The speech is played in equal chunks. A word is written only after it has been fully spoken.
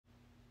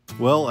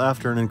Well,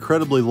 after an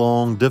incredibly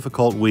long,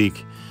 difficult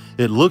week,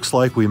 it looks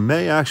like we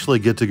may actually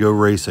get to go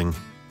racing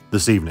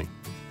this evening.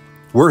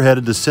 We're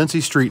headed to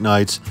Cincy Street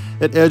Nights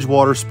at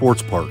Edgewater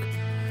Sports Park.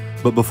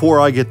 But before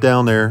I get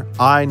down there,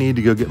 I need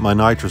to go get my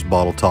nitrous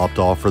bottle topped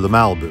off for the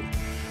Malibu.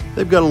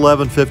 They've got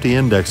 1150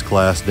 index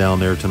class down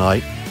there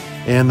tonight,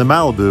 and the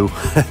Malibu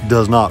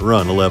does not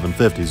run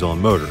 1150s on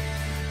motor.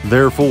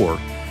 Therefore,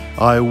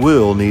 I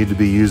will need to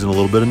be using a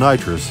little bit of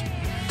nitrous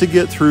to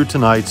get through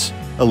tonight's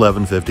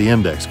 1150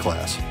 index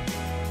class.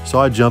 So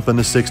I jump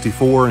into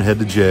 64 and head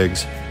to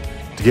Jegs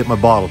to get my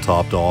bottle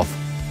topped off,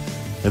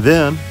 and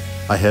then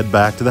I head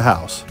back to the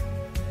house.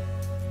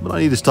 But I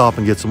need to stop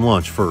and get some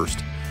lunch first.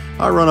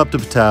 I run up to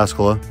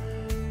Pataskala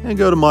and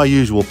go to my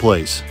usual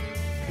place.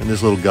 And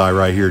this little guy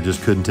right here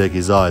just couldn't take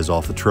his eyes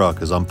off the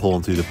truck as I'm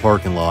pulling through the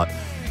parking lot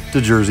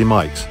to Jersey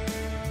Mike's.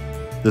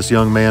 This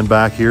young man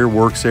back here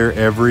works there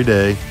every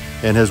day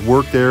and has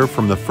worked there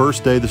from the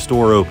first day the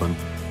store opened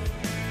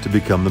to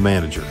become the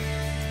manager.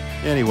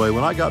 Anyway,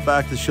 when I got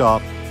back to the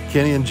shop,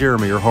 Kenny and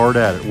Jeremy are hard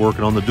at it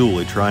working on the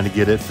dually, trying to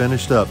get it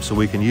finished up so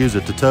we can use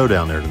it to tow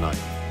down there tonight.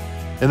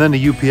 And then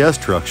the UPS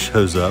truck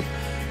shows up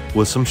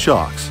with some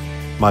shocks.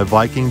 My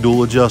Viking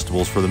dual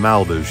adjustables for the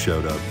Malibu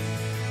showed up.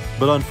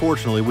 But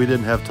unfortunately, we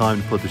didn't have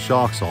time to put the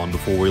shocks on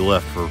before we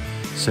left for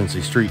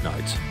Cincy Street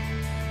Nights.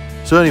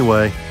 So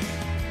anyway,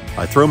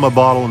 I throw my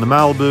bottle in the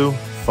Malibu,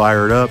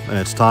 fire it up, and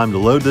it's time to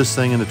load this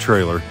thing in the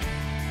trailer.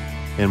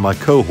 And my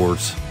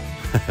cohorts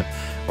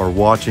are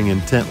watching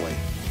intently.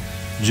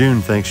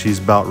 June thinks she's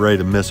about ready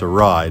to miss a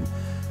ride.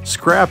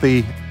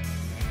 Scrappy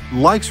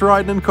likes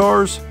riding in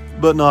cars,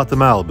 but not the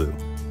Malibu.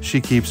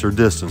 She keeps her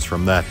distance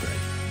from that thing.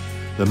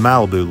 The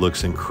Malibu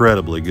looks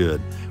incredibly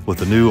good with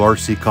the new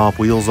RC Comp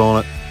wheels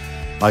on it.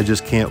 I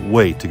just can't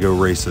wait to go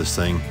race this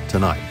thing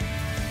tonight.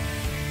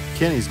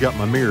 Kenny's got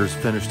my mirrors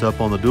finished up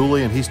on the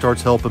dually and he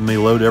starts helping me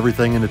load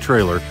everything in the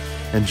trailer,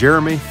 and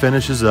Jeremy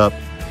finishes up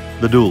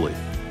the dually.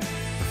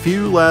 A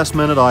few last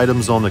minute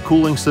items on the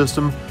cooling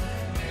system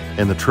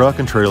and the truck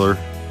and trailer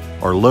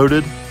are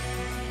loaded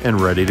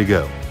and ready to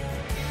go.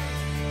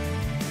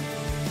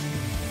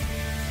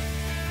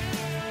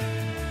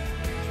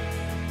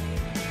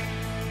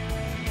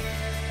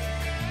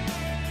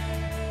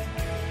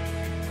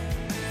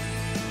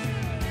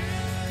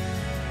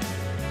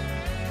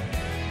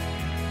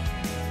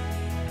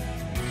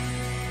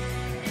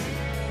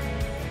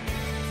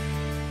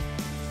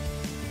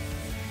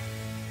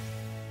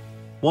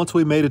 Once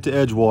we made it to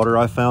Edgewater,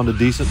 I found a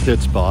decent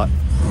pit spot,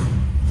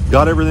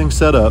 got everything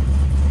set up,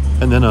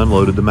 and then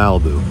unloaded the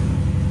Malibu.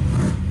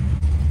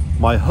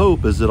 My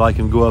hope is that I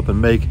can go up and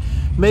make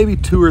maybe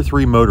 2 or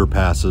 3 motor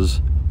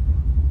passes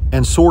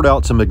and sort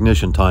out some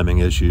ignition timing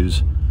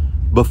issues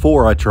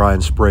before I try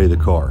and spray the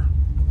car.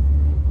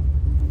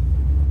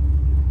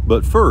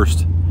 But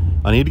first,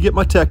 I need to get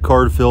my tech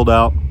card filled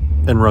out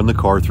and run the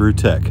car through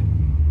tech.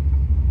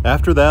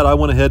 After that, I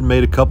went ahead and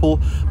made a couple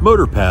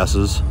motor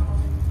passes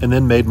and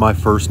then made my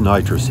first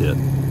nitrous hit.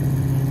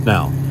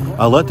 Now,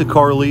 I let the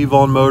car leave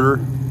on motor,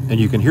 and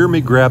you can hear me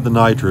grab the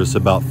nitrous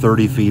about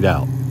 30 feet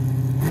out.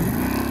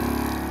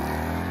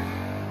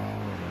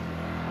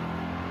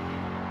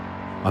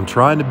 I'm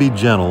trying to be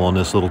gentle on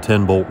this little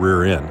 10-bolt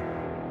rear end.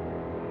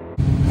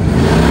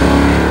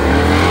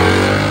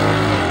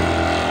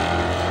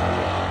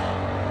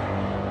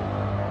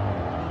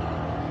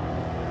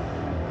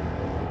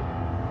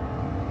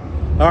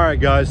 All right,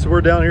 guys, so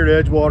we're down here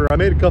at Edgewater. I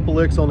made a couple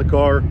licks on the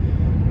car,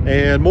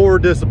 and more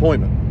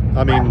disappointment.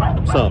 I mean,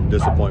 some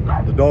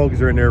disappointment. The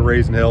dogs are in there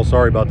raising hell.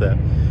 Sorry about that.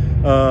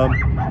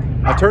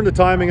 I turned the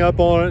timing up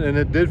on it and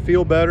it did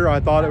feel better. I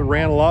thought it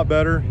ran a lot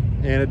better,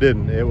 and it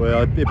didn't.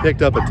 It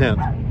picked up a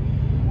 10th.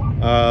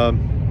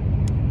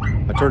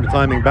 I turned the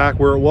timing back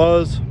where it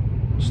was,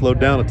 slowed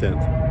down a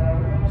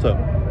 10th. So,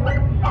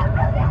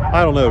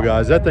 I don't know,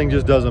 guys. That thing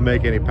just doesn't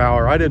make any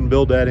power. I didn't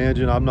build that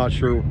engine. I'm not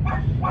sure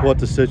what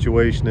the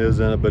situation is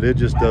in it, but it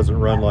just doesn't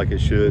run like it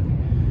should.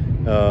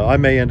 I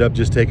may end up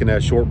just taking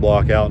that short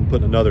block out and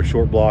putting another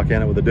short block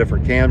in it with a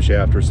different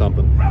camshaft or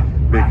something,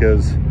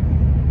 because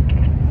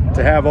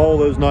to have all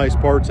those nice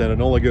parts in it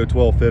and only go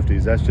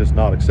 1250s, that's just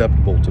not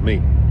acceptable to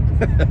me.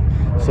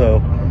 So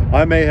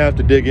I may have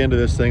to dig into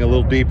this thing a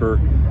little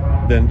deeper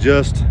than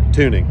just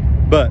tuning.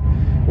 But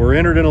we're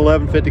entered in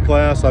 1150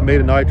 class. I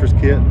made a nitrous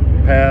kit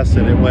pass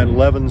and it went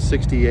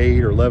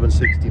 1168 or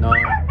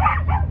 1169,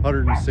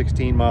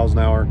 116 miles an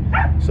hour.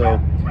 So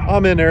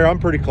I'm in there, I'm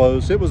pretty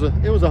close. It was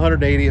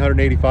 180,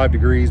 185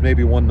 degrees,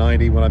 maybe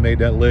 190 when I made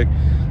that lick.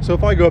 So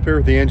if I go up here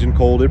with the engine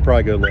cold, it'd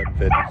probably go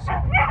 1150. So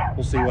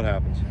we'll see what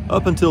happens.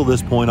 Up until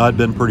this point, I'd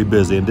been pretty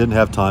busy and didn't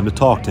have time to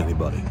talk to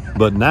anybody.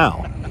 But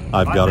now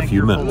I've got a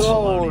few minutes.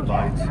 Everything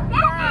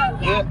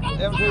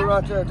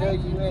right there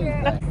tells you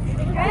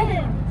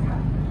anything.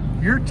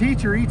 Your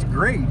teacher eats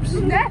grapes.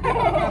 Is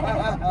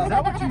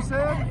that what you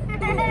said? No,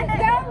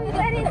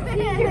 that is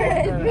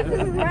teacher.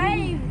 Mrs.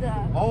 Graves.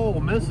 Oh,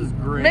 Mrs.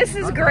 Graves.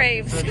 Mrs.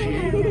 Graves.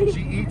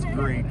 She eats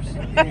grapes.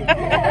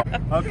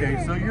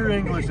 Okay, so your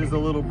English is a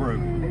little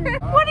broken.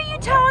 What are you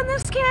telling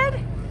this kid?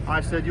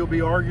 I said you'll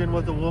be arguing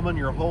with a woman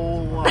your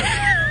whole life.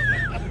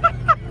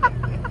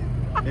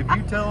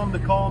 tell them to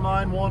call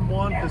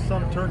 911 because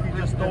some turkey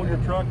just stole your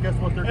truck, guess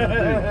what they're going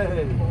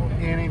to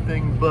do?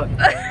 Anything but.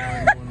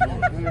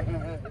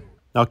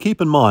 Now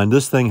keep in mind,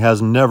 this thing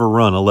has never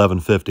run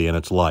 1150 in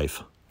its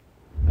life.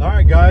 All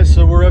right, guys,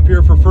 so we're up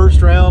here for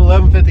first round,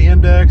 1150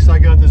 index. I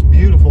got this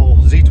beautiful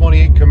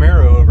Z28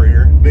 Camaro over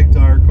here, big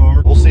tire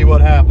car. We'll see what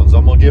happens.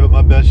 I'm gonna give it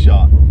my best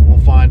shot. We'll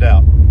find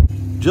out.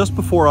 Just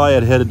before I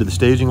had headed to the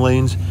staging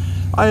lanes,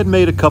 I had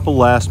made a couple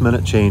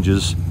last-minute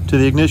changes to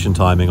the ignition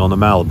timing on the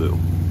Malibu.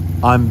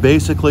 I'm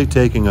basically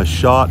taking a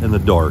shot in the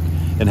dark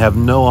and have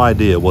no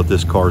idea what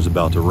this car is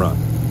about to run.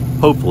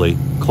 Hopefully,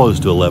 close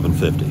to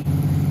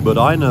 1150. But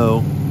I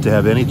know to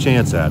have any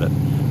chance at it,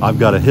 I've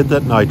got to hit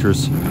that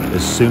nitrous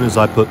as soon as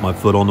I put my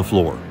foot on the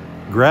floor.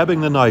 Grabbing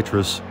the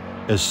nitrous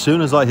as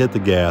soon as I hit the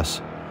gas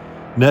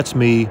nets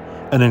me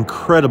an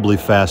incredibly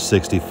fast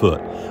 60 foot.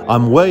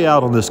 I'm way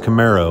out on this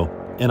Camaro,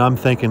 and I'm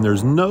thinking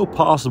there's no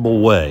possible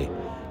way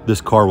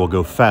this car will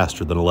go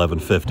faster than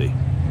 1150.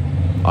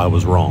 I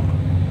was wrong.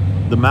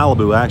 The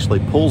Malibu actually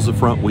pulls the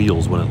front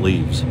wheels when it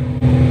leaves.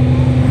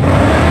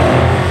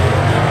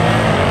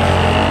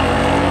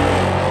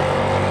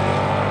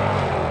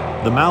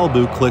 The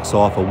Malibu clicks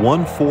off a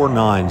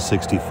 149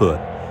 60 foot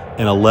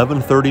and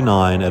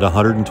 1139 at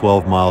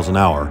 112 miles an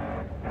hour,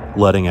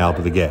 letting out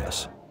of the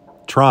gas,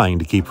 trying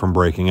to keep from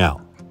breaking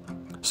out.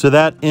 So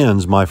that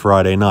ends my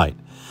Friday night,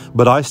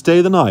 but I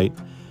stay the night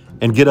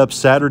and get up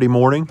Saturday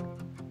morning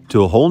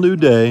to a whole new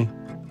day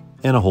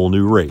and a whole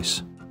new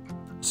race.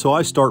 So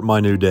I start my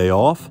new day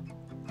off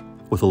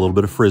with a little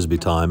bit of frisbee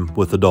time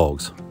with the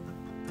dogs.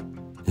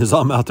 As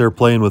I'm out there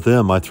playing with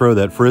them, I throw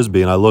that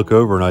frisbee and I look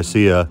over and I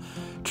see a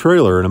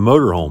trailer and a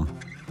motorhome.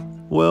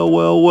 Well,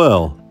 well,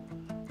 well.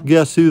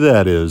 Guess who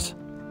that is?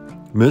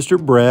 Mr.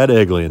 Brad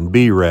Eglian,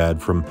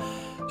 B-Rad from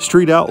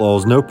Street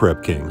Outlaws No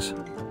Prep Kings.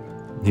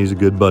 He's a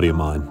good buddy of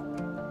mine.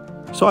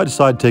 So I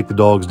decide to take the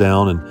dogs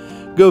down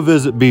and go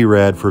visit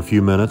B-Rad for a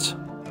few minutes,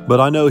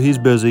 but I know he's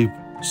busy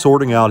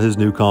sorting out his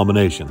new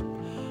combination.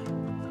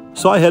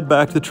 So I head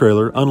back to the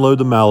trailer, unload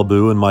the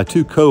Malibu, and my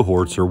two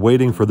cohorts are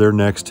waiting for their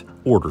next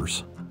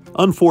orders.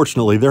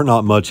 Unfortunately, they're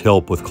not much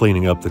help with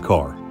cleaning up the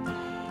car,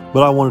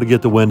 but I wanted to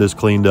get the windows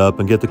cleaned up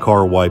and get the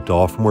car wiped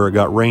off from where it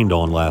got rained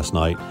on last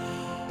night.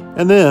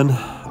 And then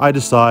I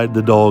decide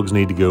the dogs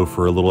need to go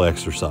for a little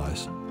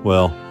exercise.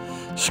 Well,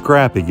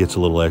 Scrappy gets a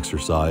little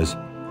exercise.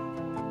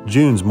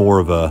 June's more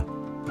of a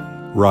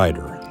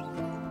rider.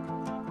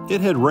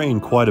 It had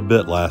rained quite a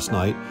bit last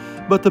night,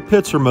 but the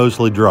pits are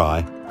mostly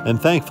dry, and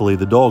thankfully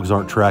the dogs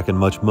aren't tracking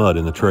much mud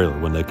in the trailer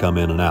when they come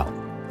in and out.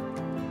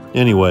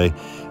 Anyway,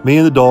 me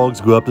and the dogs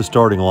go up the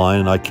starting line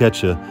and I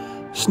catch a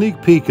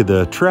sneak peek of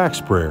the track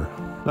sprayer.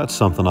 That's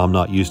something I'm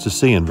not used to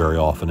seeing very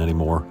often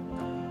anymore.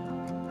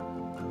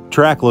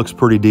 Track looks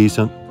pretty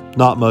decent,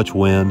 not much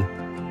wind,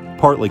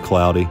 partly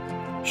cloudy.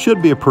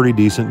 Should be a pretty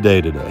decent day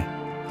today,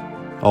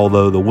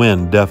 although the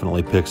wind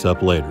definitely picks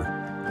up later.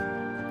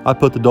 I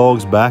put the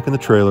dogs back in the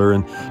trailer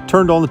and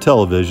turned on the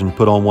television,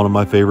 put on one of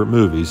my favorite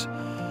movies,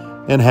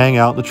 and hang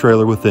out in the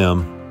trailer with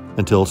them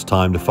until it's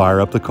time to fire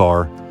up the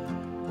car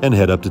and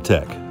head up to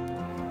Tech.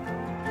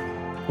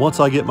 Once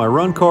I get my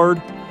run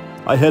card,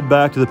 I head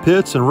back to the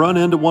pits and run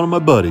into one of my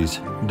buddies,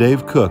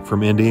 Dave Cook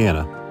from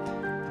Indiana.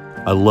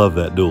 I love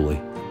that dually.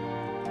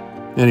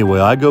 Anyway,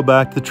 I go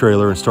back to the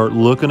trailer and start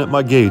looking at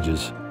my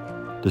gauges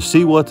to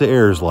see what the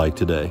air is like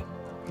today.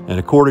 And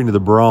according to the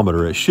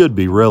barometer, it should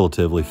be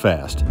relatively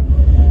fast.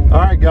 All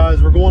right,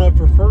 guys, we're going up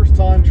for first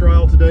time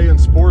trial today in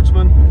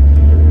Sportsman.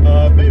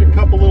 Made a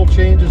couple little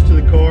changes to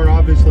the car.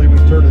 Obviously, we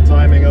turned the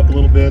timing up a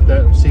little bit.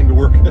 That seemed to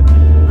work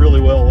really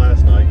well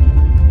last night.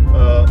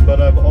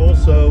 But I've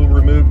also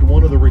removed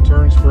one of the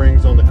return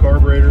springs on the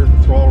carburetor,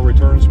 the throttle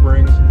return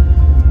springs,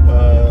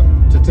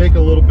 to take a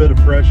little bit of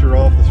pressure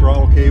off the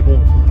throttle cable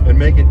and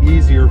make it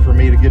easier for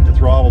me to get the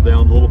throttle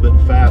down a little bit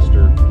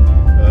faster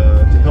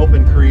to help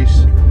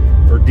increase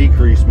or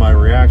decrease my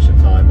reaction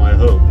time, I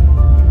hope.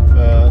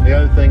 The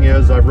other thing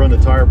is I've run the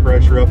tire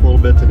pressure up a little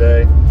bit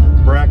today.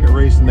 Bracket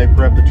racing, they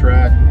prep the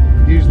track.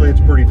 Usually it's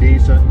pretty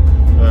decent.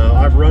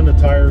 I've run the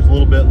tires a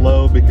little bit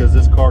low because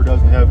this car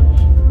doesn't have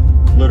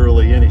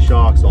literally any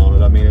shocks on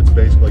it. I mean, it's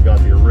basically got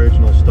the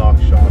original stock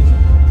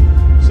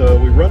shocks. So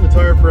we run the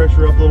tire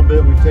pressure up a little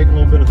bit. We've taken a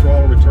little bit of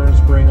throttle return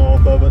spring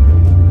off of it.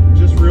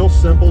 Just real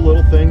simple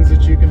little things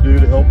that you can do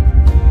to help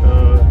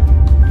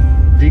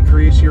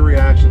decrease your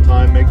reaction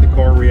time, make the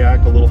car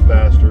react a little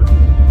faster.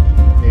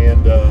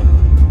 And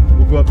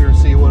we'll go up here and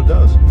see what it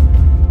does.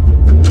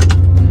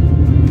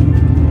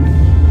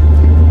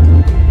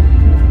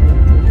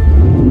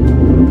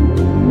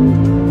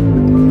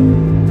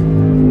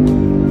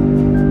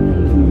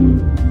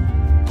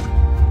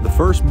 The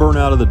first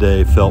burnout of the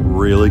day felt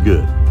really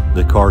good.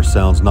 The car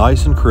sounds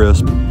nice and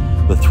crisp.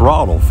 The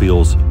throttle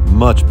feels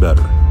much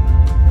better.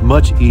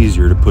 Much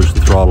easier to push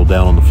the throttle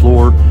down on the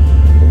floor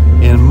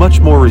and much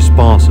more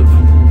responsive.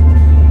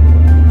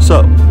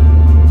 So,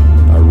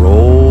 I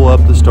roll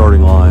up the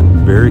starting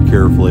line very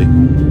carefully,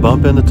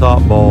 bump in the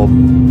top bulb,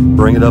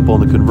 bring it up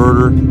on the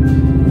converter,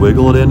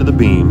 wiggle it into the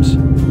beams,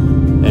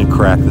 and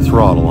crack the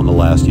throttle on the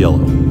last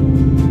yellow.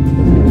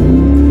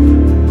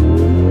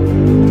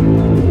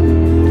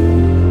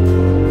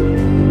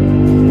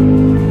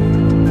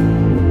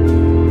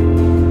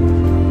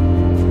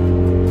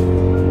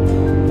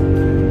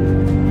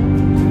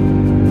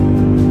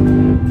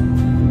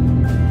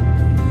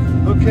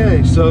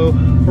 Okay, so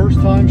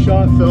first time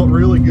shot felt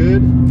really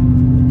good.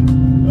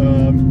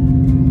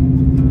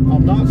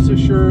 I'm not so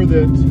sure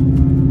that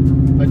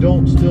I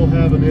don't still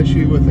have an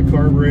issue with the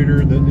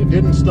carburetor. That it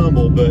didn't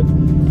stumble, but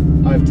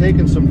I've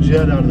taken some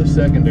jet out of the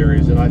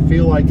secondaries and I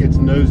feel like it's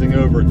nosing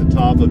over at the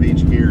top of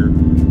each gear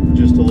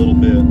just a little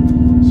bit.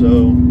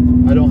 So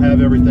I don't have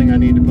everything I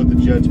need to put the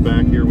jets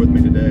back here with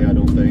me today, I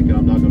don't think.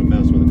 I'm not going to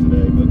mess with it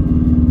today, but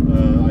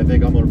I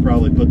think I'm going to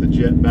probably put the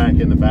jet back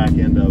in the back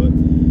end of it.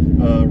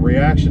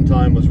 Reaction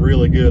time was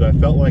really good. I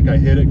felt like I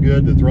hit it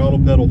good. The throttle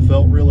pedal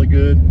felt really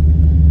good.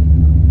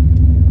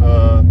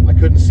 I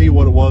couldn't see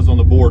what it was on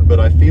the board, but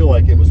I feel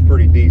like it was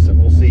pretty decent.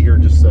 We'll see here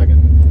in just a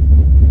second.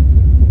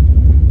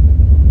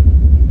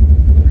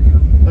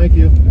 Thank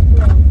you.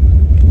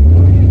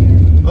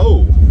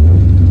 Oh.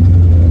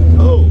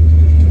 Oh.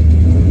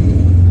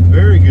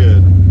 Very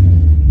good.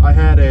 I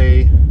had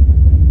a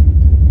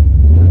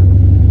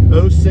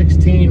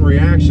 0.16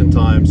 reaction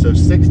time, so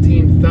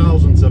 16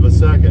 thousandths of a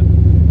second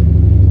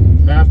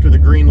after the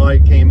green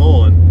light came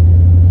on.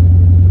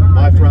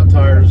 My front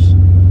tires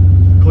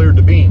cleared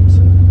the beams.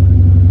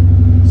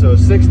 So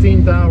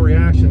 16 thou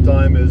reaction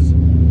time is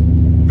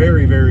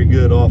very, very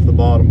good off the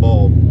bottom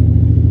bulb.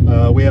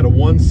 We had a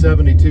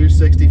 172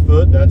 60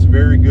 foot. That's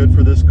very good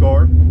for this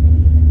car.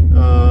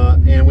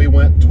 And we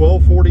went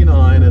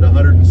 1249 at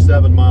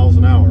 107 miles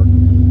an hour.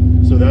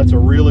 So that's a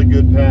really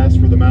good pass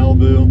for the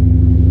Malibu.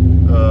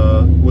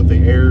 With the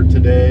air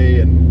today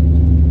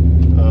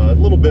and a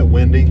little bit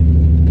windy,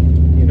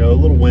 you know, a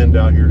little wind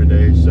out here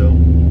today, so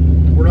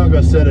we're not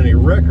going to set any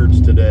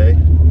records today.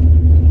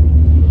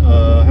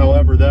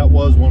 However, that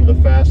was one of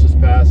the fastest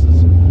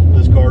passes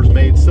this car's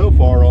made so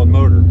far on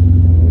motor.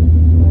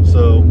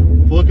 So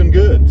looking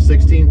good.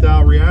 16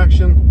 thou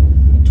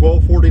reaction,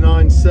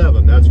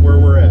 1249.7. That's where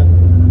we're at.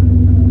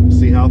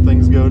 See how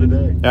things go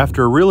today.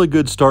 After a really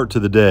good start to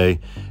the day,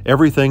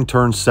 everything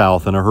turned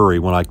south in a hurry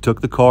when I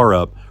took the car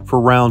up for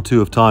round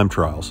 2 of time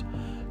trials.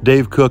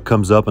 Dave Cook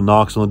comes up and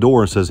knocks on the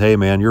door and says, "Hey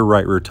man, your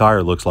right rear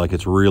tire looks like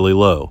it's really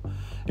low."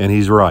 And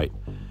he's right.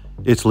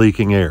 It's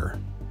leaking air.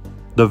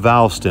 The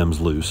valve stem's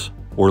loose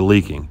or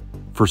leaking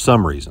for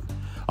some reason.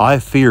 I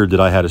feared that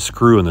I had a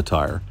screw in the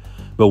tire,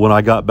 but when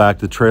I got back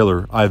to the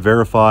trailer, I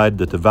verified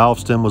that the valve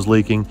stem was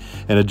leaking,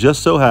 and it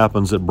just so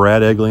happens that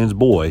Brad Eglian's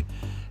boy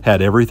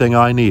had everything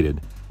I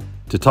needed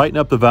to tighten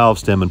up the valve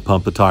stem and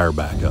pump the tire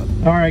back up.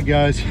 All right,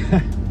 guys.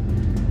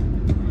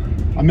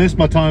 I missed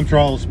my time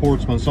trial of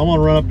Sportsman, so I'm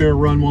gonna run up there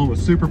and run one with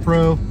Super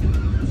Pro,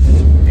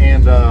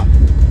 and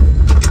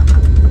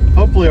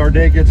hopefully our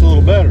day gets a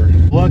little better.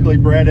 Luckily,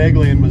 Brad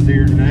Eglian was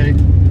here today.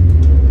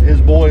 His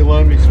boy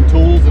loaned me some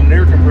tools and an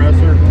air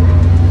compressor.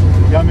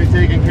 Got me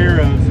taken care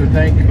of, so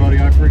thank you, buddy.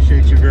 I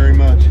appreciate you very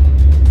much.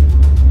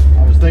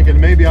 I was thinking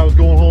maybe I was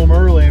going home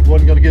early and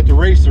wasn't gonna get to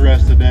race the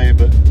rest of the day,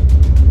 but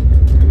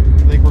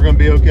I think we're gonna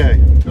be okay.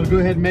 I'm gonna go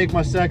ahead and make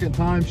my second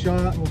time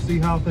shot. We'll see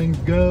how things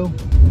go.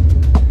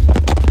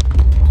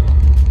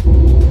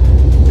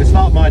 It's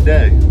not my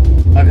day.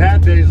 I've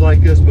had days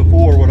like this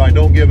before when I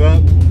don't give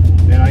up,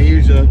 and I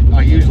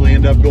usually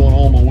end up going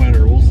home a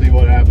winner. We'll see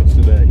what happens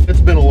today. It's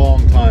been a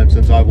long time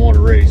since I've won a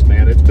race,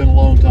 man. It's been a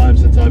long time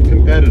since I've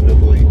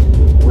competitively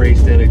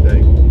raced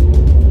anything.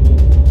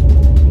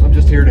 I'm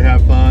just here to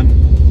have fun,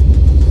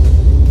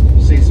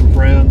 see some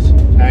friends,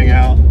 hang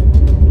out,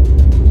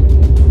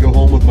 go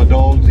home with my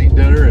dogs, eat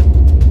dinner, and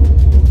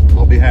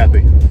I'll be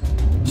happy.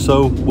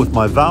 So with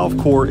my valve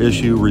core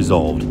issue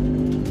resolved,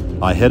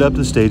 I head up to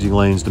the staging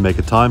lanes to make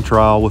a time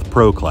trial with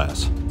Pro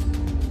Class.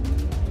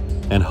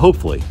 And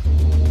hopefully,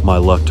 my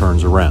luck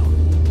turns around.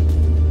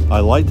 I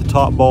light the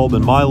top bulb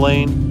in my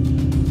lane,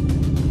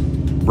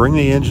 bring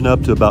the engine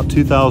up to about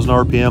 2,000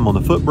 RPM on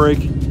the foot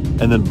brake,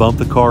 and then bump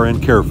the car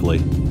in carefully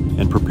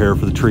and prepare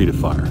for the tree to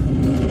fire.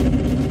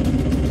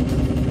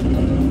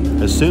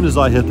 As soon as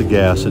I hit the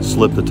gas, it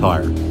slipped the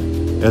tire,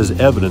 as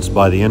evidenced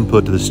by the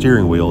input to the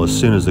steering wheel as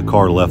soon as the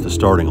car left the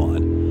starting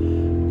line.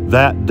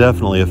 That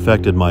definitely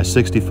affected my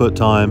 60-foot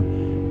time,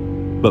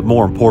 but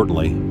more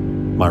importantly,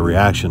 my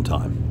reaction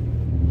time.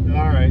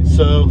 All right,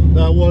 so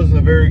that wasn't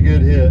a very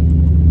good hit.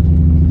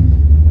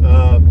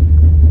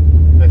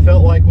 I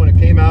felt like when it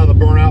came out of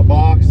the burnout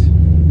box,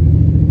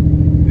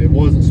 it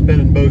wasn't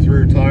spinning both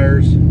rear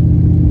tires.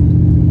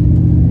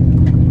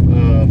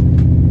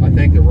 I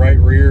think the right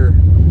rear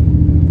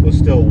was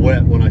still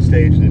wet when I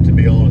staged it, to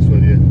be honest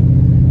with you.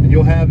 And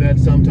you'll have that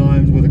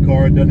sometimes with a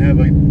car that doesn't have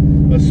a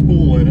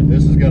spool in it.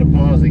 This has got a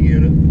posi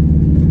unit.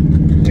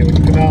 And when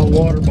you come out of the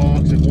water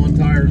box, if one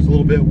tire is a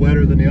little bit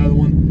wetter than the other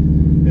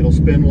one, it'll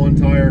spin one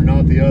tire,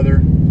 not the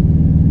other.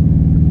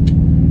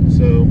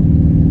 So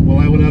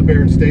when I went up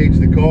there and staged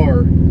the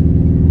car,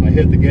 I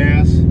hit the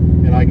gas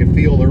and I could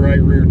feel the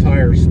right rear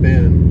tire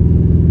spin.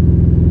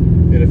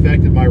 It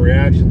affected my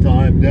reaction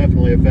time,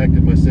 definitely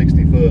affected my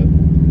 60 foot.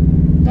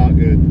 Not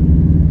good.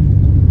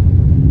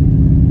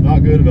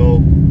 Not good at all.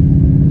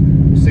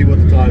 We'll see what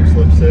the time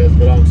slip says,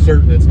 but I'm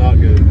certain it's not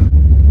good.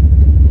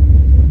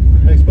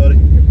 Thanks, buddy.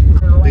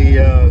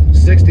 The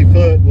 60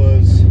 foot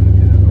was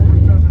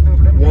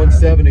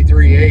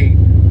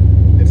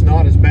 173.8. It's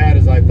not as bad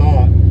as I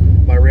thought.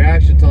 My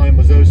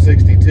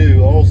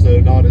 062, also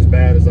not as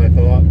bad as I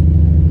thought.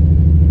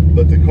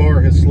 But the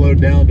car has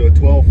slowed down to a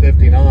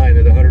 1259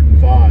 at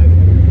 105.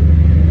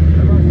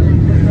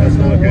 That's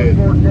not good.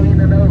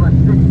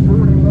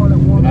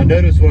 And I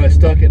noticed when I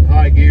stuck it in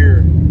high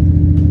gear,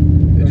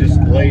 it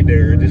just laid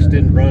there. It just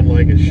didn't run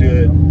like it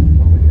should.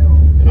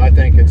 And I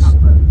think it's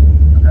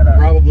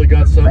probably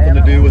got something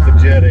to do with the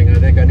jetting. I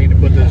think I need to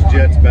put those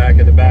jets back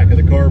in the back of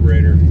the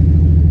carburetor.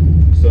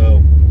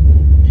 So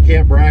you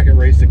can't bracket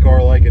race the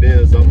car like it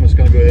is. I'm just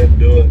going to go ahead and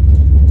do it.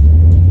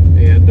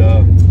 And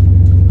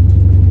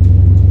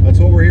that's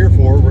what we're here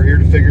for. We're here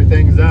to figure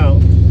things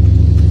out.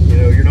 You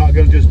know, you're not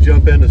going to just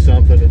jump into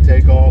something and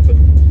take off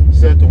and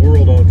set the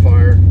world on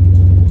fire.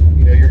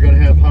 You know, you're going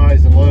to have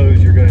highs and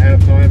lows. You're going to have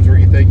times where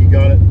you think you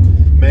got it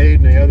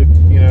made, and the other,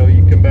 you know,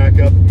 you come back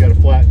up and you got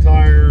a flat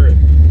tire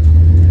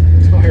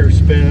and tire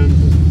spins.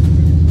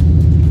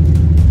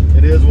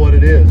 It is what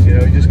it is. You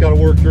know, you just got to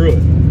work through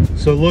it.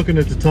 So looking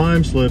at the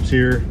time slips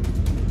here,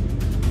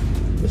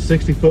 the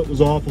 60 foot was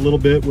off a little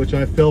bit, which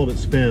I felt it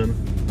spin.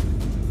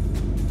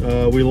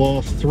 We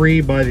lost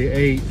 3 by the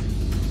 8th,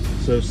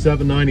 so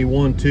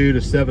 791.2 to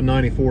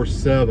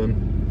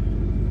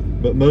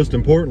 794.7. But most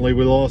importantly,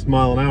 we lost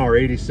mile an hour,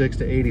 86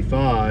 to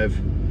 85.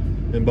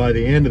 And by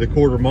the end of the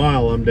quarter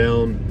mile, I'm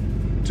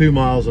down 2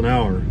 miles an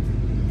hour.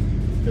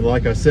 And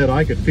like I said,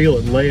 I could feel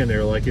it laying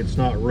there like it's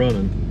not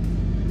running.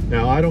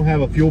 Now, I don't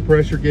have a fuel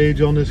pressure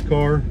gauge on this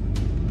car.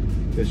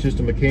 It's just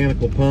a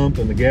mechanical pump,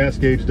 and the gas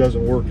gauge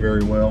doesn't work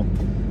very well.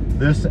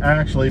 This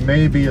actually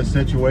may be a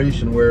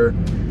situation where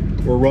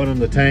we're running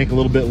the tank a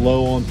little bit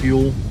low on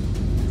fuel.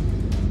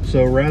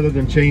 So rather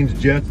than change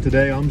jets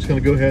today, I'm just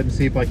going to go ahead and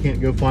see if I can't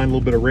go find a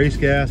little bit of race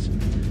gas,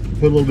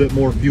 put a little bit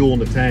more fuel in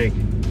the tank,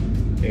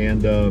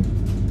 and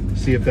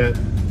see if that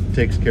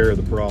takes care of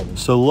the problem.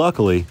 So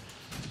luckily,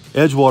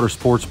 Edgewater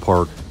Sports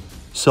Park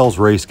sells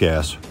race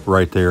gas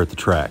right there at the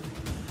track.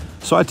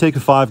 So I take a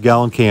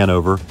 5-gallon can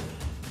over,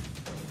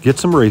 get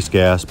some race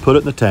gas, put it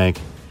in the tank,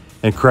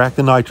 and crack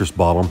the nitrous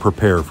bottle and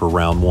prepare for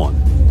round 1.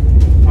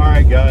 All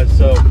right, guys,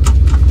 so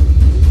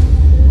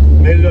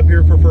made it up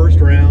here for first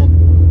round.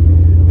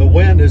 The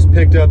wind has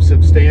picked up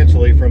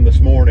substantially from this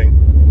morning.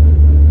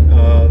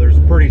 There's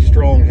a pretty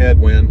strong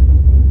headwind.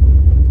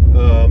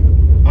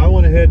 I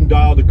went ahead and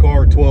dialed the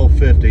car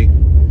 1250.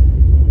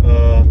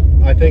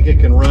 I think it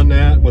can run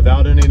that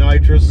without any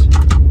nitrous,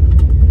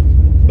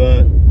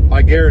 but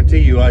I guarantee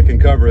you I can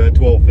cover that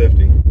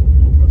 1250.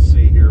 Let's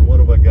see here, what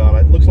have I got?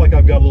 It looks like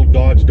I've got a little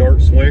Dodge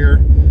Dart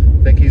Swinger.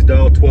 I think he's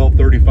dialed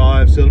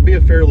 1235, so it'll be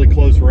a fairly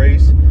close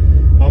race.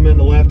 I'm in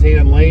the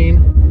left-hand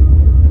lane.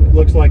 It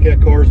looks like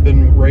that car's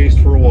been raced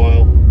for a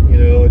while. You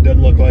know, it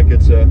doesn't look like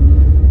it's a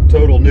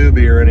total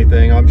newbie or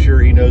anything. I'm sure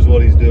he knows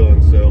what he's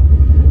doing. So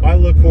I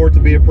look for it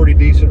to be a pretty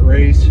decent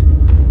race.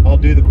 I'll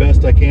do the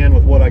best I can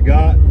with what I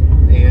got,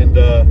 and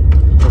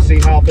we'll see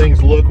how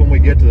things look when we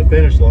get to the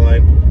finish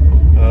line.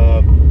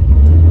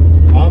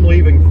 I'm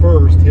leaving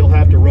first. He'll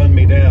have to run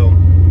me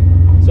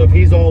down. So if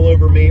he's all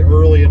over me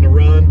early in the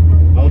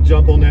run, I'll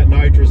jump on that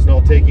nitrous and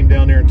I'll take him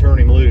down there and turn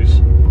him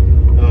loose.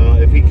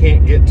 If he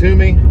can't get to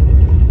me,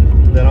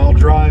 then I'll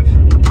drive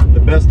the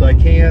best I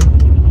can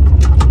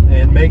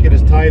and make it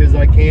as tight as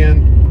I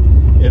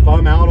can. If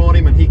I'm out on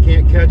him and he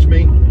can't catch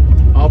me,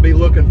 I'll be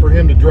looking for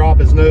him to drop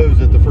his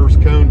nose at the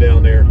first cone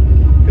down there,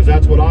 because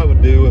that's what I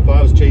would do if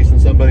I was chasing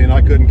somebody and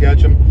I couldn't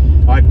catch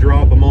them. I'd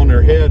drop them on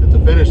their head at the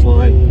finish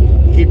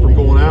line, keep from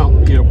going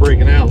out, you know,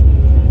 breaking out.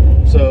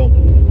 So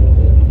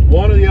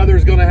one or the other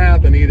is going to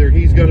happen. Either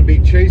he's going to be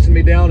chasing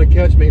me down and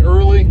catch me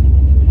early,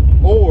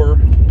 or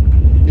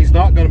he's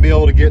not going to be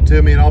able to get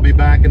to me and I'll be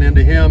backing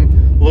into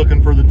him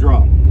looking for the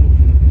drop.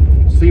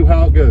 See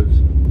how it goes.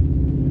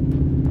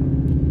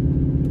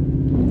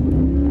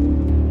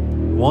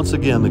 Once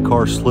again, the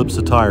car slips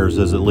the tires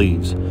as it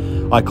leaves.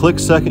 I click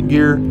second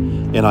gear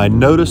and I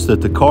notice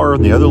that the car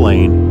in the other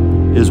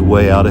lane is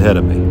way out ahead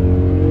of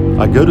me.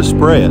 I go to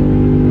spray it,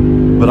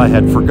 but I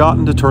had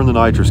forgotten to turn the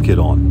nitrous kit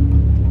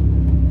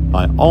on.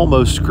 I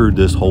almost screwed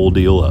this whole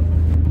deal up.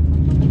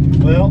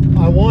 Well,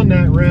 I won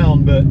that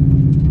round, but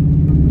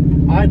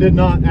I did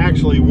not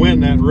actually win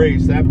that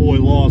race. That boy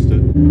lost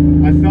it.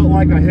 I felt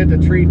like I hit the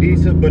tree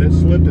decent, but it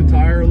slipped a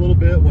tire a little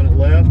bit when it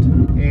left,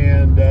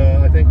 and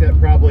I think that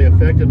probably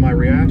affected my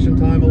reaction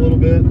time a little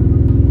bit.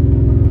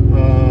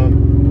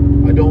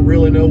 I don't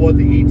really know what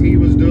the ET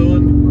was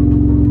doing.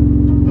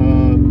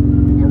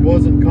 I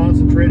wasn't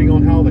concentrating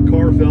on how the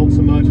car felt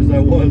so much as I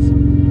was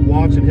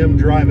watching him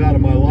drive out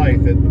of my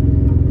life.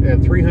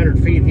 At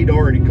 300 feet, he'd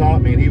already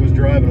caught me and he was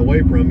driving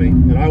away from me.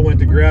 And I went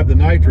to grab the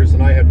nitrous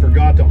and I had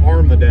forgot to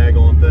arm the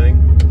daggone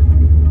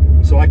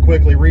thing. So I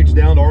quickly reached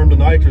down to arm the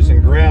nitrous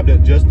and grabbed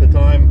it just the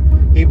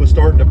time he was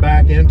starting to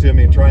back into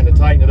me and trying to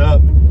tighten it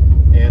up.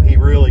 And he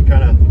really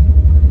kind of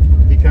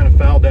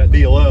fouled that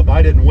deal up.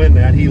 I didn't win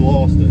that, he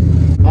lost it.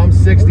 I'm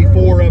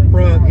 64 up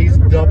front, he's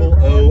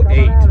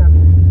 008.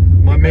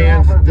 My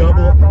man's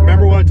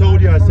remember what I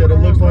told you? I said it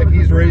looks like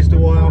he's raced a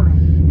while.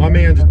 My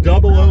man's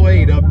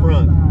 008 up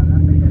front,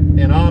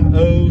 and I'm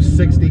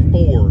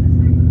 064.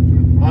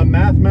 I'm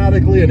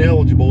mathematically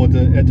ineligible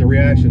at the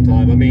reaction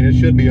time. I mean, it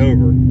should be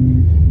over.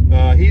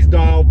 He's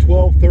dialed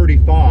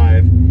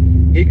 1235.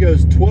 He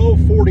goes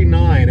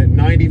 1249 at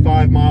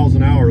 95 miles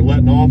an hour,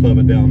 letting off of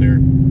it down there.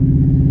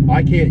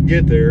 I can't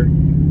get there.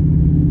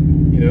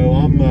 You know,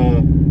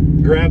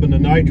 I'm grabbing the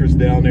nitrous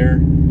down there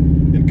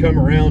and come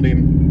around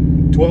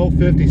him.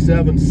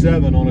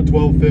 1257.7 on a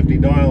 1250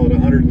 dial at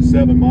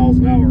 107 miles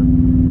an hour.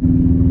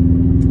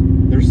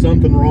 There's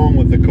something wrong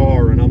with the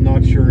car, and I'm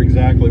not sure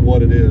exactly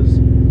what it is.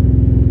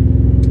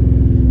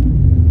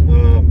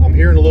 I'm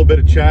hearing a little bit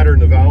of chatter in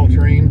the valve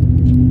train.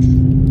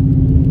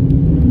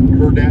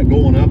 Heard that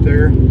going up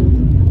there.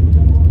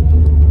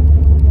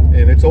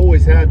 And it's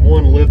always had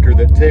one lifter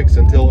that ticks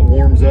until it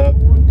warms up.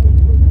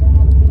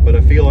 But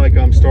I feel like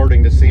I'm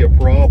starting to see a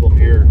problem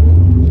here.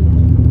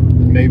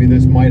 And maybe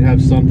this might have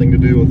something to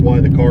do with why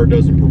the car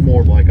doesn't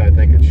perform like I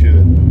think it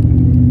should.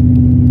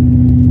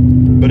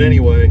 But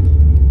anyway,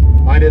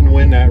 I didn't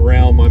win that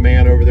round. My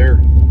man over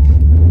there,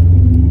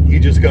 he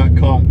just got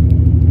caught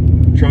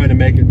trying to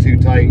make it too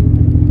tight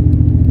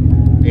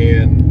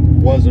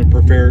and wasn't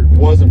prepared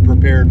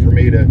for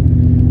me to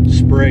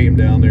spray him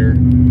down there.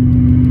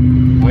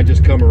 I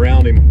just come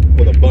around him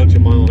with a bunch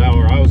of mile an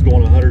hour. I was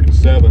going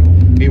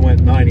 107. He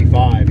went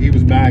 95. He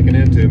was backing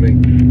into me.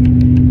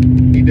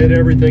 He did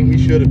everything he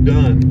should have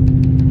done,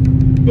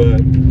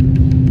 but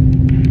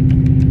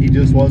he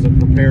just wasn't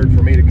prepared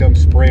for me to come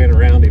spraying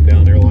around him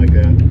down there like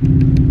that.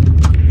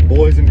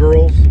 Boys and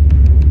girls,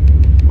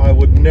 I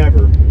would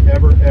never,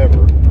 ever,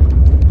 ever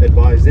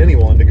advise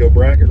anyone to go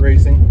bracket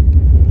racing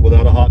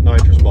without a hot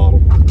nitrous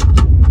bottle.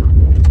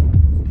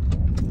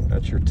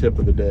 That's your tip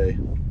of the day.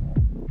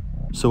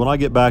 So when I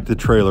get back to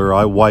the trailer,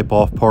 I wipe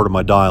off part of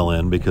my dial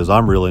in because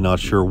I'm really not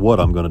sure what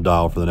I'm going to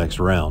dial for the next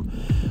round.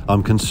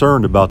 I'm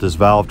concerned about this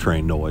valve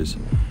train noise,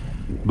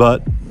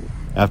 but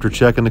after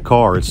checking the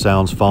car, it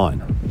sounds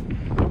fine.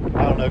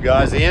 I don't know,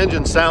 guys, the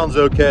engine sounds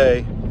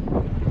okay.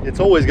 It's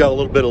always got a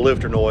little bit of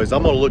lifter noise.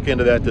 I'm going to look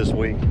into that this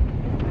week.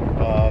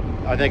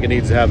 I think it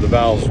needs to have the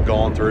valves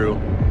gone through.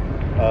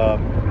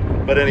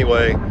 But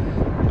anyway,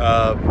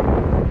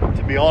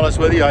 to be honest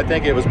with you, I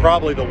think it was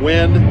probably the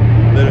wind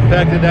that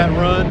affected that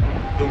run.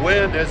 The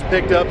wind has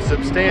picked up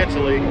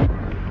substantially,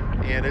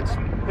 and it's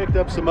picked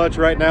up so much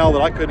right now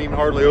that I couldn't even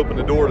hardly open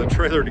the door of the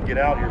trailer to get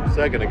out here a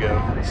second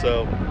ago.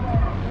 So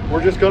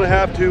we're just going to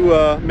have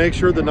to make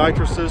sure the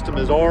nitrous system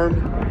is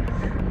armed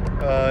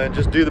and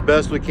just do the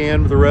best we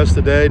can for the rest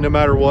of the day. No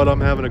matter what,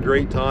 I'm having a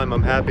great time.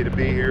 I'm happy to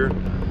be here.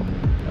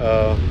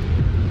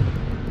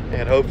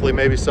 And hopefully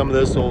maybe some of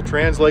this will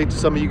translate to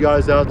some of you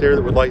guys out there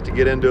that would like to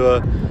get into a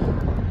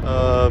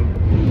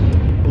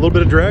little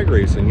bit of drag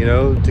racing, you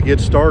know, to get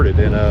started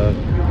in a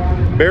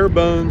bare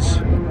bones,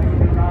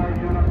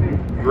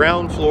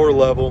 ground floor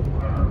level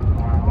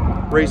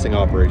racing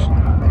operation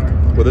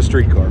with a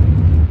street car.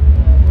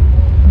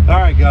 All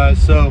right, guys,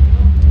 so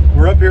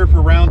we're up here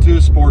for round 2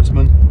 of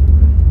Sportsman,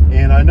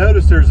 and I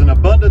noticed there's an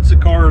abundance of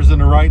cars in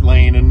the right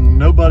lane and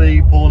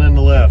nobody pulling in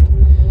the left.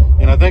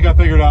 And I think I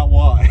figured out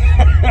why.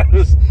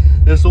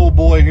 this old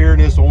boy here in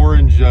this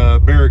orange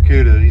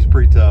Barracuda, he's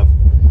pretty tough.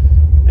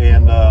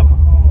 And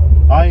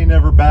I ain't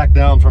never backed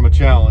down from a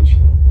challenge.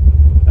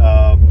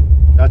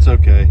 That's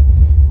okay.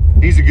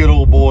 He's a good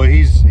old boy.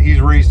 He's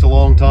raced a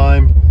long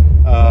time.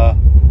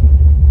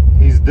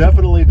 He's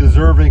definitely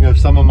deserving of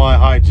some of my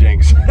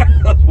hijinks.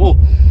 Well,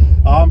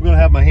 I'm gonna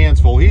have my hands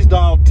full. He's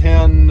dialed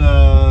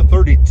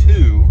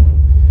 1032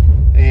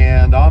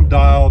 and I'm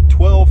dialed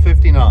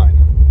 1259.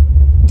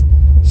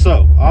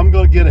 So I'm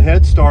going to get a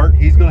head start.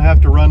 He's going to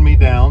have to run me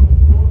down,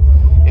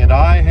 and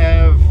I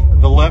have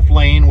the left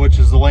lane, which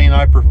is the lane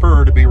I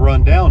prefer to be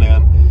run down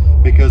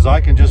in, because I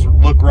can just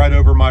look right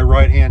over my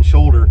right hand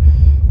shoulder.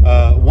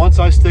 Once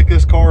I stick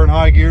this car in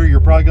high gear,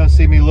 you're probably going to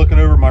see me looking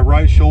over my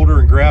right shoulder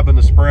and grabbing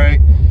the spray.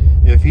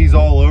 If he's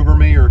all over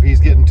me or if he's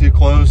getting too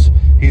close,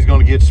 he's going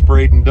to get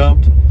sprayed and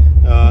dumped.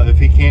 If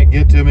he can't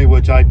get to me,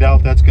 which I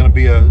doubt that's going to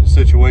be a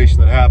situation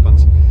that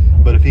happens,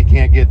 but if he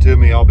can't get to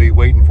me, I'll be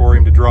waiting for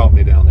him to drop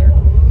me down there.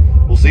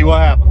 We'll see what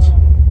happens.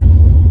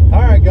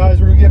 All right,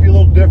 guys, we're gonna give you a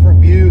little different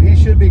view. He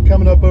should be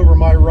coming up over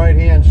my right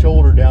hand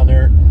shoulder down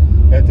there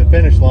at the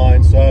finish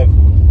line. So I've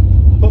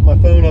put my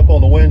phone up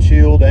on the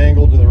windshield,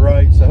 angled to the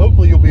right. So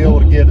hopefully you'll be able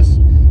to get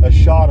a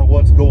shot of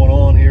what's going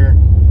on here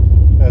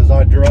as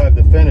I drive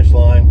the finish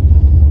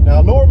line.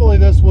 Now, normally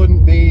this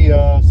wouldn't be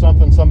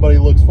something somebody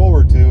looks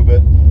forward to,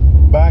 but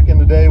back in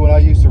the day when I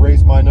used to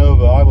race my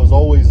Nova, I was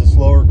always a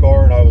slower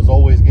car and I was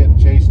always getting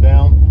chased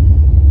down.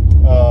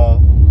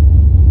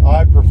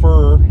 I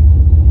prefer,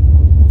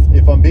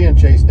 if I'm being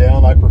chased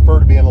down, I prefer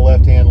to be in the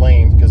left-hand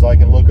lane because I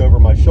can look over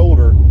my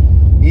shoulder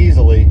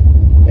easily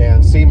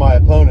and see my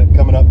opponent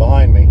coming up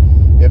behind me.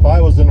 If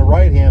I was in the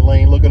right-hand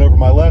lane looking over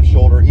my left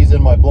shoulder, he's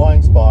in my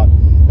blind spot,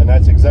 and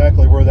that's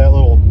exactly where that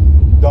little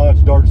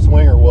Dodge Dart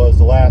Swinger was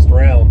the last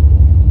round,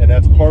 and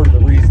that's part of the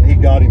reason he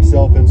got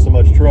himself in so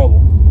much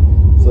trouble.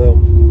 So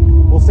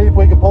we'll see if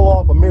we can pull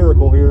off a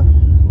miracle here,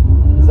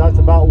 because that's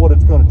about what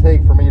it's going to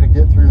take for me to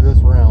get through this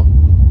round.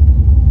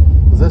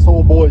 Because this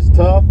old boy's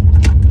tough,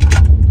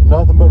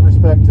 nothing but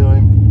respect to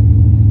him.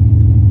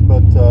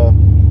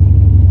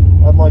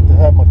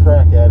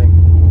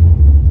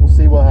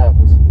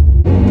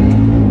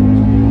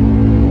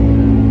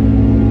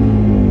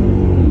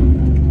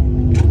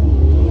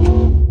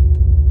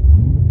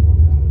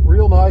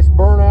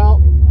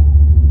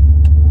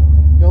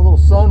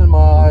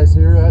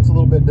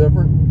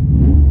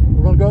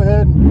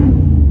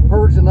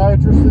 of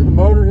nitrous through the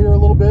motor here a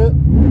little bit.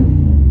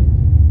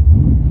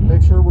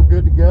 Make sure we're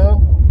good to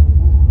go.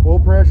 Oil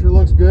pressure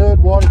looks good,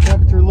 water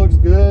temperature looks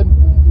good.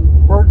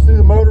 Works through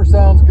the motor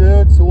sounds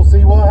good, so we'll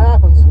see what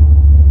happens.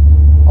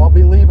 I'll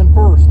be leaving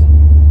first.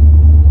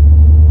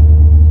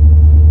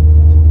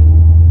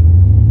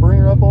 Bring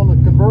her up on the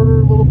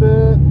converter a little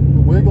bit,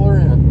 and wiggle her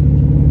in.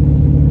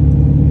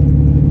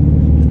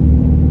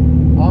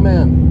 I'm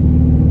in.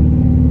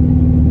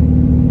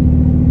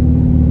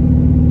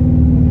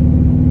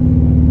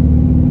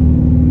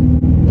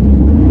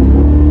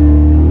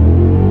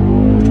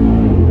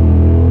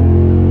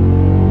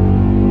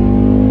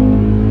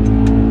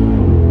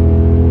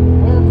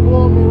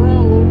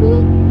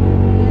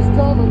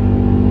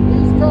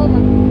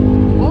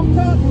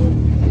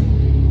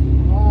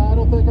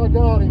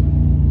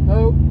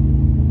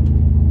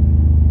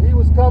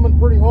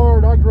 Pretty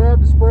hard. I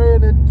grabbed the spray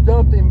and then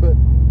dumped him, but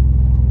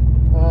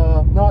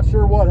not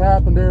sure what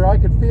happened there. I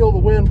could feel the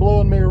wind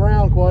blowing me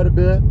around quite a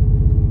bit.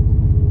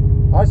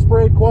 I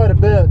sprayed quite a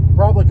bit.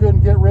 Probably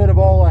couldn't get rid of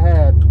all I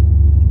had.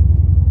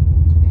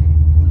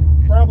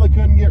 Probably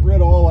couldn't get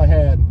rid of all I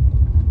had.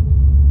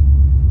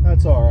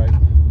 That's all right.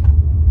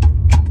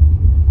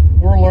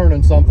 We're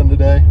learning something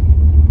today.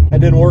 That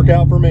didn't work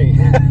out for me.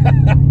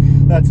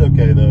 That's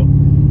okay though.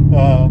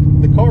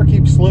 The car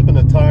keeps slipping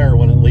the tire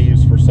when it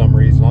leaves for some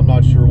reason. I'm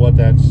not sure what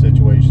that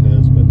situation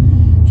is, but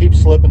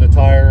keeps slipping the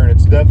tire, and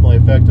it's definitely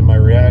affecting my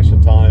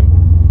reaction time.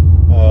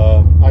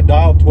 I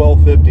dialed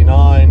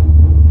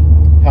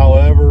 1259.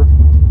 However,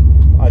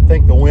 I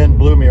think the wind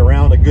blew me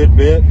around a good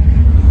bit.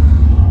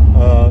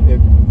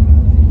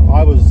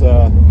 I was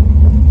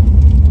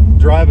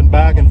driving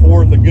back and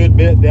forth a good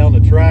bit down the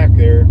track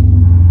there,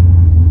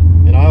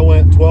 and I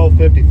went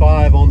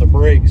 1255 on the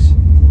brakes.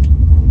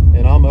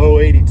 And I'm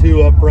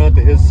 082 up front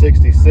to his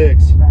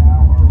 66.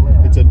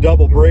 It's a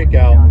double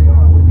breakout,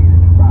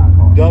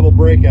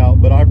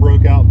 but I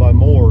broke out by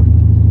more.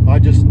 I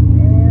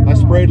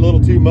sprayed a little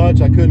too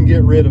much. I couldn't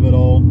get rid of it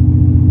all.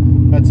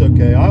 That's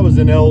okay. I was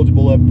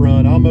ineligible up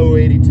front. I'm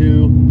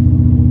 082,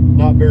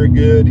 not very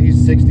good.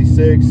 He's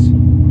 66,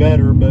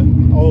 better, but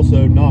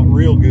also not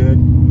real good.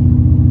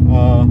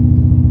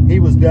 He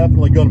was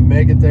definitely going to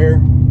make it there,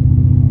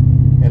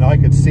 and I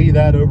could see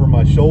that over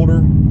my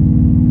shoulder.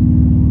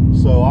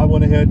 So I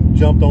went ahead and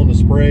jumped on the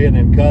spray and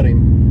then cut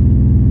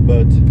him.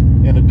 But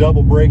in a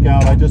double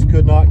breakout, I just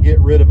could not get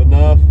rid of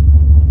enough.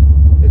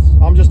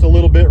 I'm just a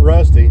little bit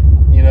rusty,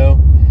 you know.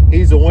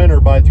 He's a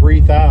winner by 3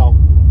 thou.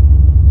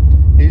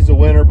 He's a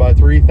winner by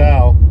 3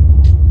 thou.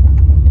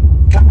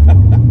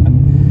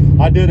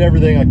 I did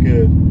everything I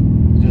could.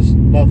 Just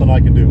nothing I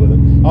could do with it.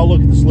 I'll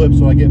look at the slip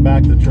so I get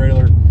back to the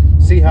trailer,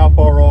 see how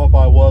far off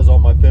I was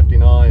on my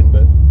 59,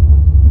 but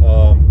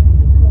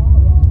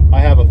I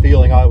have a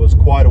feeling I was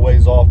quite a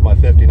ways off my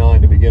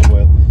 59 to begin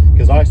with,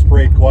 because I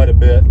sprayed quite a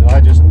bit, and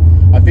I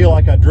feel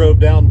like I drove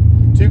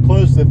down too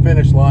close to the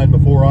finish line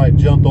before I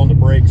jumped on the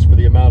brakes for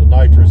the amount of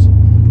nitrous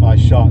I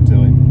shot to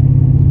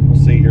him.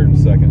 We'll see here in a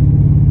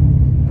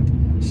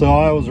second. So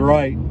I was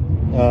right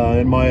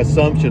in my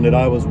assumption that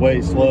I was way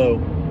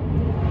slow.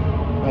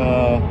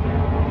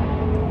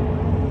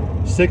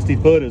 60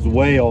 foot is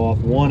way off.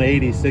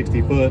 180,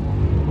 60 foot.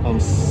 I'm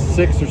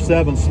 6 or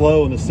 7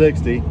 slow in the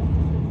 60.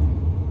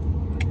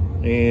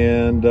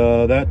 And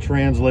that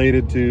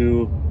translated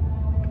to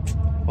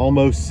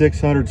almost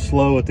 600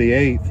 slow at the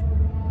 8th.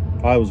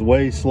 I was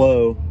way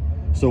slow.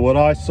 So what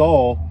I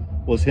saw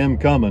was him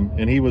coming,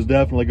 and he was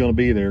definitely going to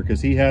be there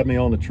because he had me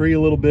on the tree a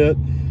little bit.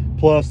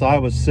 Plus I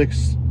was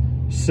six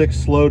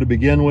slow to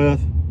begin with.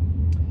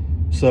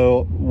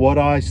 So what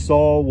I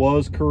saw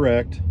was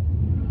correct.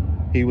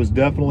 He was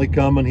definitely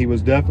coming. He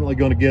was definitely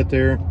going to get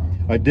there.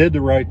 I did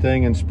the right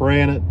thing in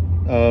spraying it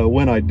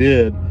when I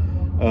did.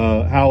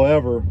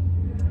 However,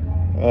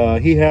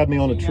 he had me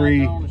on a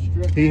tree.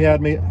 He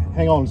had me,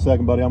 hang on a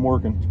second, buddy, I'm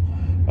working.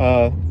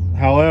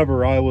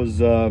 However, I was,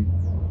 where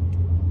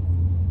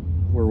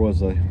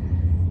was I?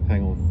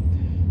 Hang on.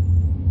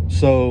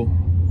 So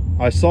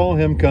I saw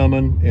him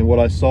coming, and what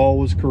I saw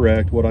was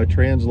correct. What I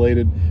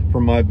translated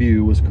from my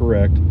view was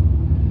correct.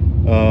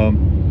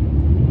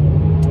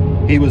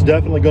 He was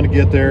definitely going to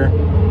get there.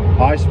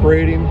 I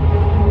sprayed him.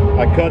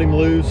 I cut him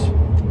loose.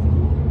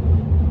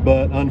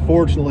 But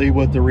unfortunately,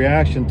 with the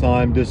reaction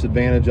time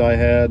disadvantage I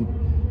had,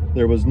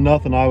 there was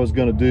nothing I was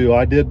going to do.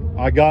 I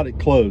got it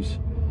close.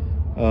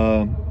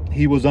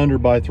 He was under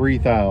by 3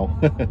 thou.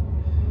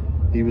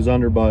 He was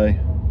under by,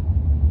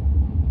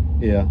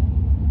 yeah.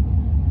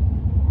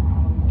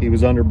 He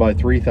was under by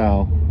 3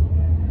 thou.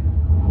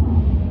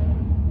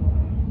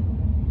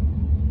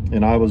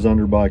 And I was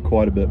under by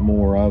quite a bit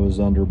more. I was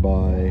under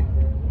by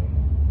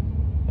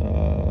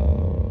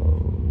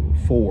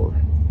 4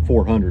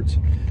 hundredths.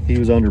 He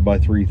was under by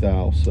 3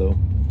 thou. So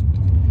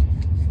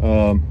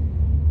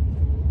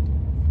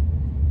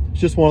it's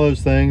just one of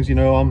those things, you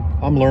know.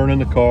 I'm learning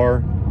the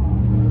car.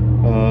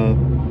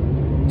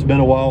 It's been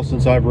a while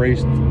since I've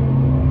raced,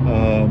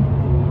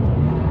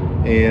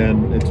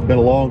 and it's been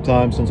a long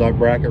time since I've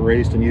bracket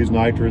raced and used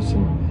nitrous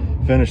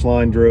and finish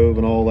line drove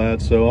and all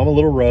that. So I'm a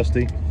little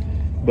rusty.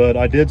 but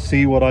I did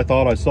see what I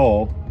thought I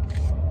saw.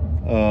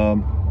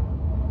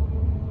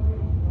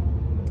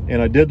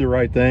 And I did the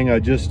right thing. I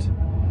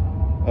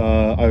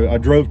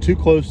drove too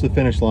close to the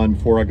finish line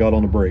before I got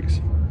on the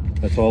brakes.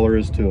 That's all there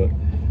is to it.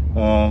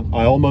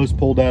 I almost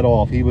pulled that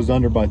off. He was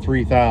under by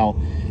 3 thou.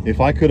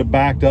 If I could have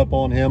backed up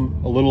on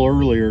him a little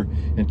earlier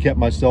and kept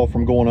myself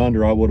from going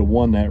under, I would have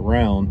won that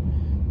round.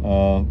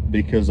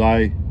 Because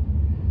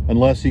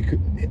unless he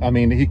could, I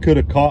mean, he could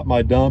have caught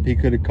my dump. He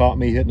could have caught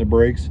me hitting the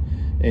brakes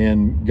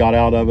and got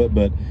out of it.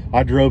 But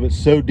I drove it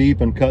so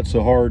deep and cut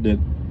so hard that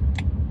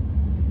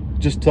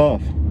just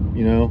tough.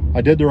 You know,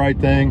 I did the right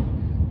thing,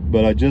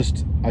 but I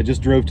just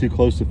drove too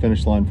close to the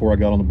finish line before I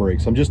got on the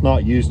brakes. I'm just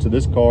not used to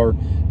this car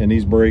and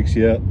these brakes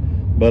yet,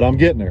 but I'm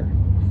getting there.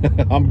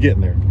 I'm getting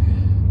there.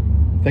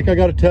 I think I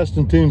got a test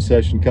and tune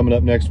session coming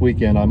up next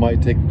weekend. I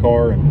might take the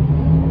car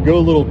and do a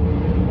little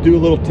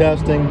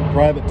testing,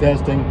 private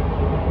testing,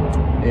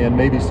 and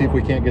maybe see if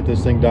we can't get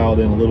this thing dialed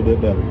in a little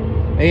bit better.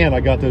 And I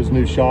got those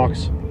new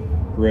shocks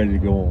ready to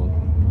go on.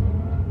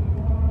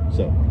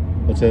 So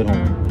let's head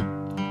home.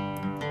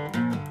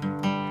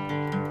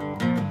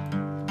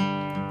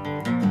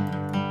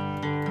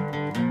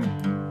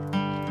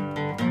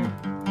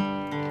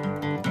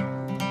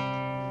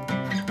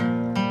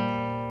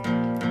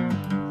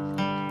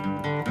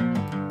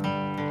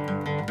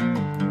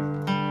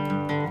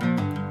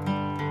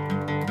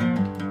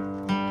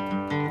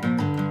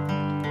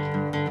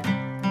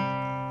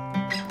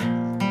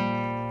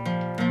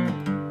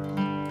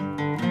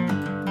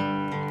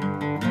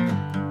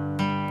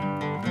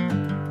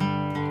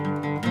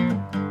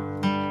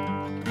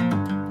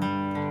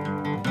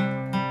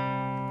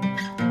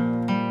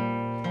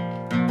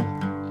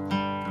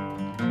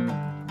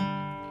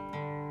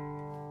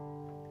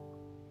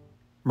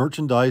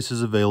 Merchandise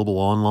is available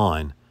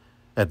online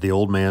at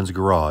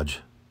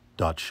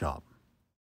theoldmansgarage.shop.